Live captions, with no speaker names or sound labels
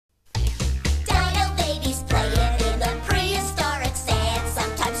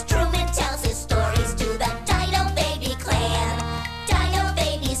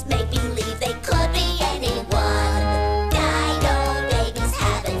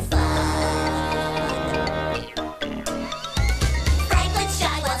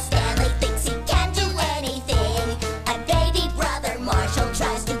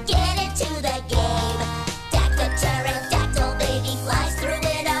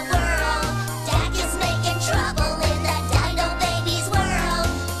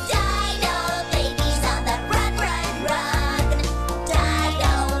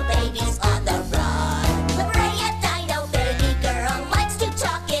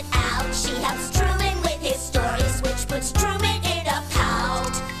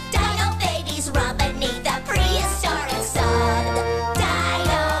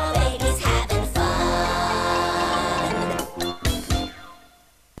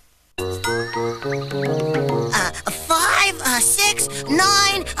5, 6,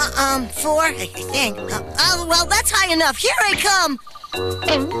 9, 4, I think. Oh, well, that's high enough. Here I come.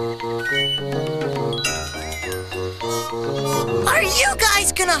 Are you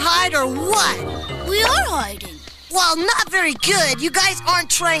guys gonna hide or what? We are hiding. Well, not very good. You guys aren't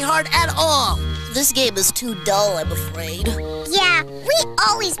trying hard at all. This game is too dull, I'm afraid. Yeah, we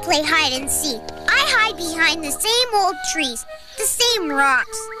always play hide and seek. I hide behind the same old trees, the same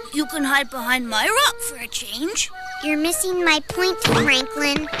rocks. You can hide behind my rock for a change. You're missing my point,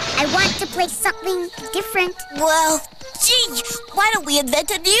 Franklin. I want to play something different. Well, gee, why don't we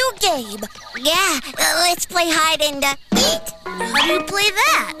invent a new game? Yeah, let's play hide and eat. How do you play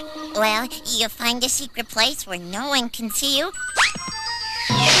that? Well, you find a secret place where no one can see you.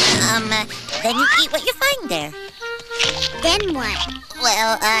 Then you eat what you find there. Then what?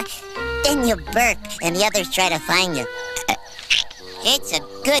 Well, then you burp and the others try to find you. It's a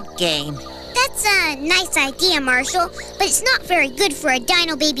good game. That's a nice idea, Marshall, but it's not very good for a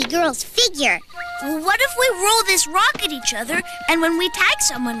Dino Baby girl's figure. Well, what if we roll this rock at each other, and when we tag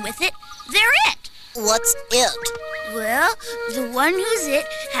someone with it, they're it? What's it? Well, the one who's it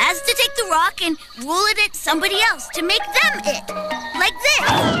has to take the rock and roll it at somebody else to make them it. Like this.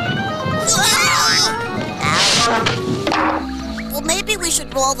 Well, maybe we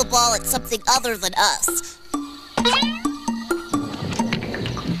should roll the ball at something other than us.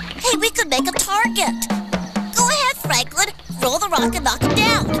 Hey, we could make a target. Go ahead, Franklin. Roll the rock and knock it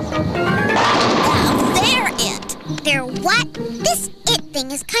down. Now, they're it. They're what? This it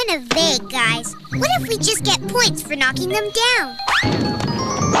thing is kind of vague, guys. What if we just get points for knocking them down?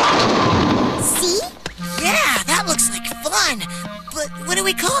 See? Yeah, that looks like fun. But what do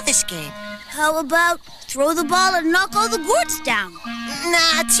we call this game? How about throw the ball and knock all the gourds down?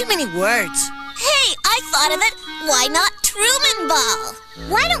 Nah, too many words. Hey, I thought of it. Why not Truman Ball?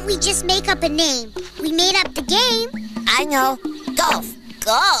 Why don't we just make up a name? We made up the game. I know. Golf.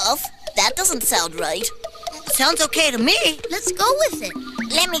 Golf? That doesn't sound right. Sounds okay to me. Let's go with it.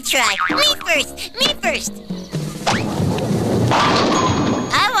 Let me try. Me first. Me first.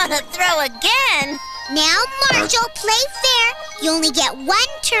 I want to throw again. Now, Marshall, play fair. You only get one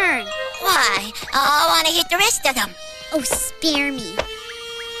turn. Why? I want to hit the rest of them. Oh, spare me.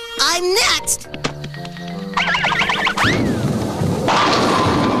 I'm next.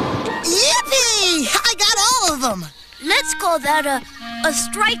 Yippee! I got all of them. Let's call that a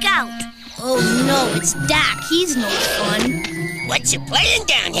strikeout. Oh no, it's Dak. He's no fun. What you playing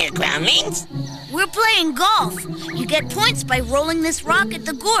down here, groundlings? We're playing golf. You get points by rolling this rock at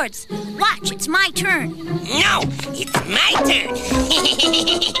the gourds. Watch, it's my turn. No, it's my turn.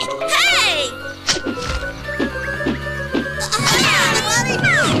 Hey!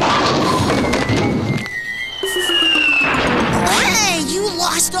 Hey, you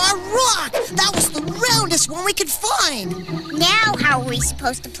lost our rock. That was the roundest one we could find. Now how are we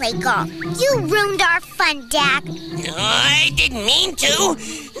supposed to play golf? You ruined our fun, Dak. No, I didn't mean to,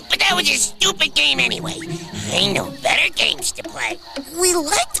 but that was a stupid game anyway. I know better games to play. We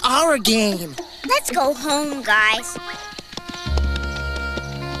liked our game. Let's go home, guys.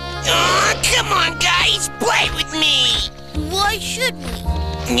 Oh, come on, guys, play with me. Why should we?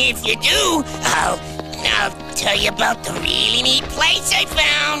 If you do, I'll tell you about the really neat place I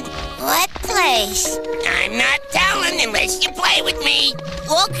found. What place? I'm not telling unless you play with me.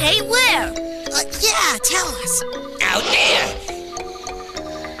 Okay, where? Yeah, tell us. Out there.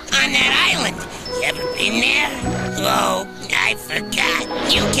 On that island. You ever been there? Oh, I forgot.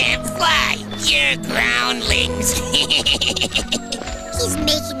 You can't fly. You're groundlings. He's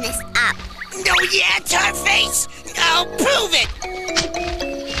making this up. No, yeah, it's our face. I'll prove it.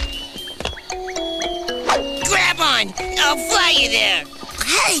 Grab on. I'll fly you there.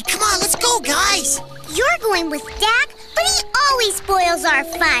 Hey, come on, let's go, guys. You're going with Dak, but he always spoils our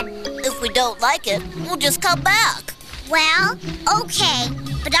fun. If we don't like it, we'll just come back. Well, okay,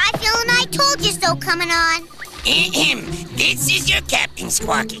 but I feel an I told you so coming on. This is your captain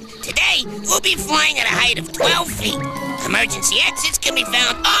squawking. Today, we'll be flying at a height of 12 feet. Emergency exits can be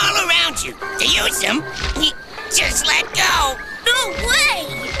found all around you. To use them, just let go. No way!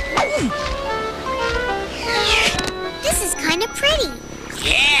 This is kind of pretty.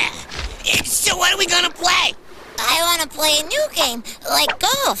 Yeah. So what are we gonna play? I want to play a new game, like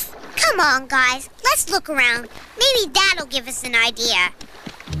golf. Come on, guys. Let's look around. Maybe that'll give us an idea.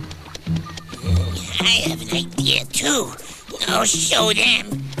 I have an idea, too. I'll show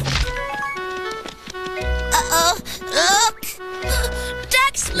them. Uh-oh, look.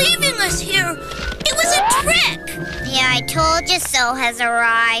 Dak's leaving us here. It was a trick. The I told you so has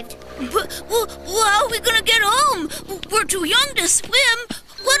arrived. But how are we gonna get home? We're too young to swim.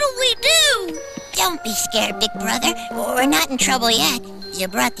 What'll we do? Don't be scared, big brother. We're not in trouble yet. You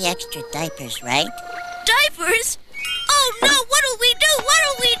brought the extra diapers, right? Diapers? Oh no, what'll we do?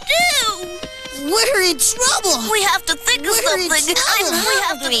 What'll we do? We're in trouble. We have to think of We're in something. trouble. We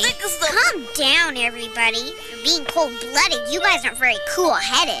have to think of something. Calm down, everybody. For being cold-blooded, you guys aren't very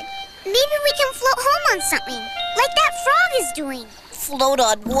cool-headed. Maybe we can float home on something, like that frog is doing. Float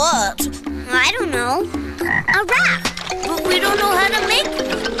on what? I don't know. A raft. But we don't know how to make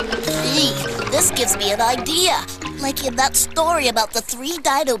it. Gee, this gives me an idea. Like in that story about the 3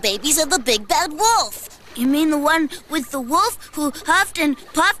 Dino Babies and the big bad wolf. You mean the one with the wolf who huffed and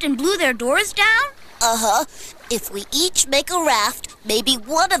puffed and blew their doors down? Uh-huh. If we each make a raft, maybe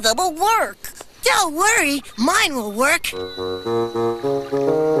one of them will work. Don't worry, mine will work. You're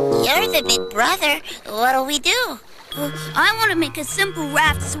the big brother. What'll we do? Well, I want to make a simple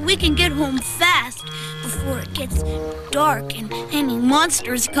raft so we can get home fast before it gets dark and any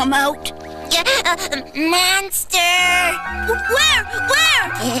monsters come out. Monster! Where?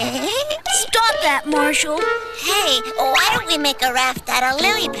 Stop that, Marshall. Hey, why don't we make a raft out of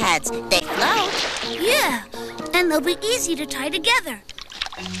lily pads? They float. Yeah, and they'll be easy to tie together.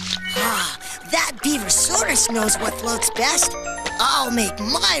 Ah, that Beaversaurus knows what floats best. I'll make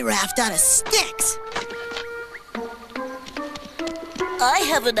my raft out of sticks. I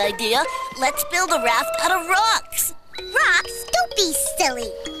have an idea. Let's build a raft out of rocks. Rocks? Don't be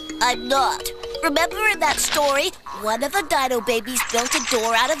silly. I'm not. Remember in that story, one of the Dino Babies built a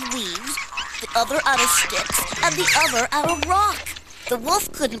door out of leaves, the other out of sticks, and the other out of rock. The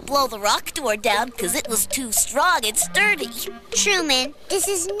wolf couldn't blow the rock door down because it was too strong and sturdy. Truman, this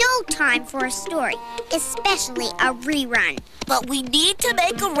is no time for a story, especially a rerun. But we need to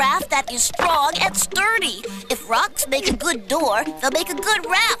make a raft that is strong and sturdy. If rocks make a good door, they'll make a good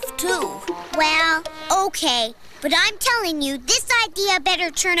raft, too. Well, okay. But I'm telling you, this idea better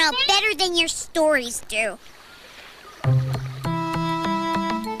turn out better than your stories do.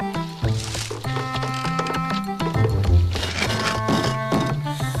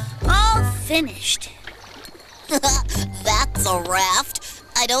 All finished. That's a raft.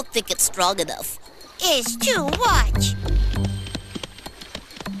 I don't think it's strong enough. Is to watch.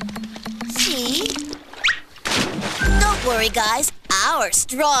 See? Don't worry, guys. Our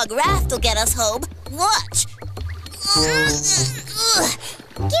strong raft will get us home. Watch.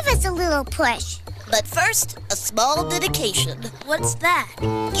 Give us a little push. But first, a small dedication. What's that?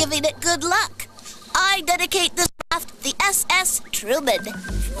 Giving it good luck. I dedicate this raft the SS Truman.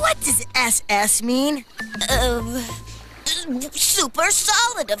 What does SS mean? Super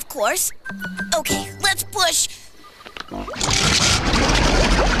solid, of course. Okay, let's push.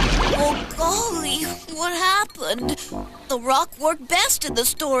 Oh, golly, what happened? The rock worked best in the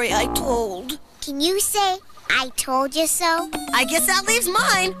story I told. Can you say, I told you so? I guess that leaves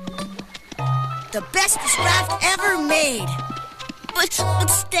mine. The bestest raft ever made. But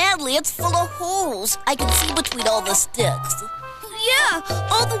Stanley, it's full of holes. I can see between all the sticks. Yeah,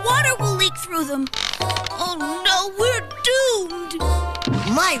 all the water will leak through them. Oh no, we're doomed.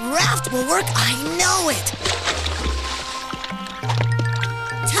 My raft will work, I know it.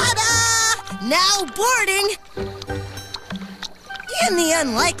 Ta-da! Now boarding. In the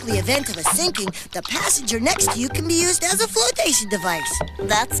unlikely event of a sinking, the passenger next to you can be used as a flotation device.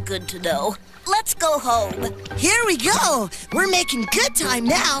 That's good to know. Let's go home. Here we go. We're making good time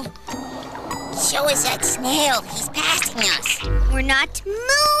now. Show us that snail. He's passing us. We're not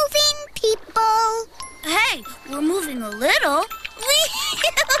moving, people. Hey, we're moving a little.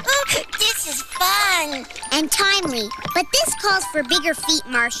 This is fun. And timely. But this calls for bigger feet,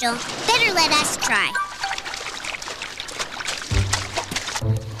 Marshall. Better let us try.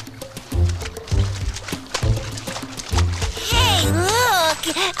 Hey,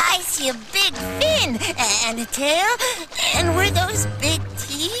 look. I see a big fin and a tail. And were those big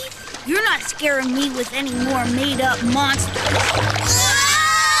teeth? You're not scaring me with any more made-up monsters.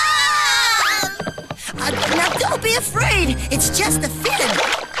 Now don't be afraid. It's just a fin.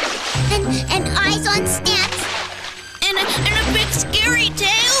 And eyes on Stance. And a big scary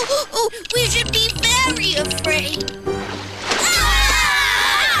tail? Oh, we should be very afraid.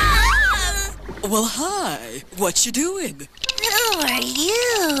 Well, hi. What you doing? Who are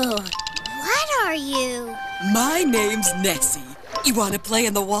you? What are you? My name's Nessie. You want to play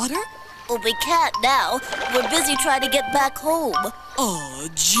in the water? Well, we can't now. We're busy trying to get back home. Oh,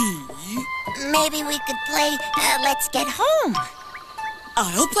 gee. Maybe we could play Let's Get Home.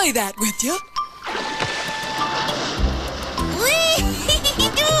 I'll play that with you.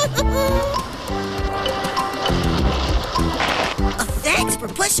 Thanks for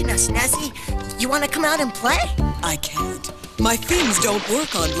pushing us, Nessie. You want to come out and play? I can't. My fins don't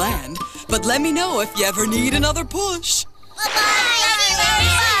work on land, but let me know if you ever need another push. Bye-bye. Thank you very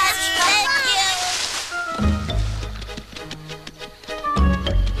much. Thank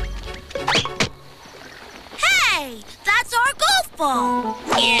you. Hey, that's our golf ball.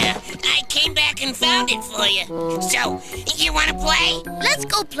 Yeah, I came back and found it for you. So, you want to play? Let's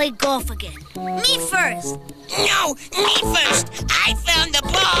go play golf again. Me first. No, me first. I found the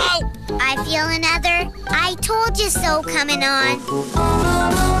ball. I feel another I told you so coming on.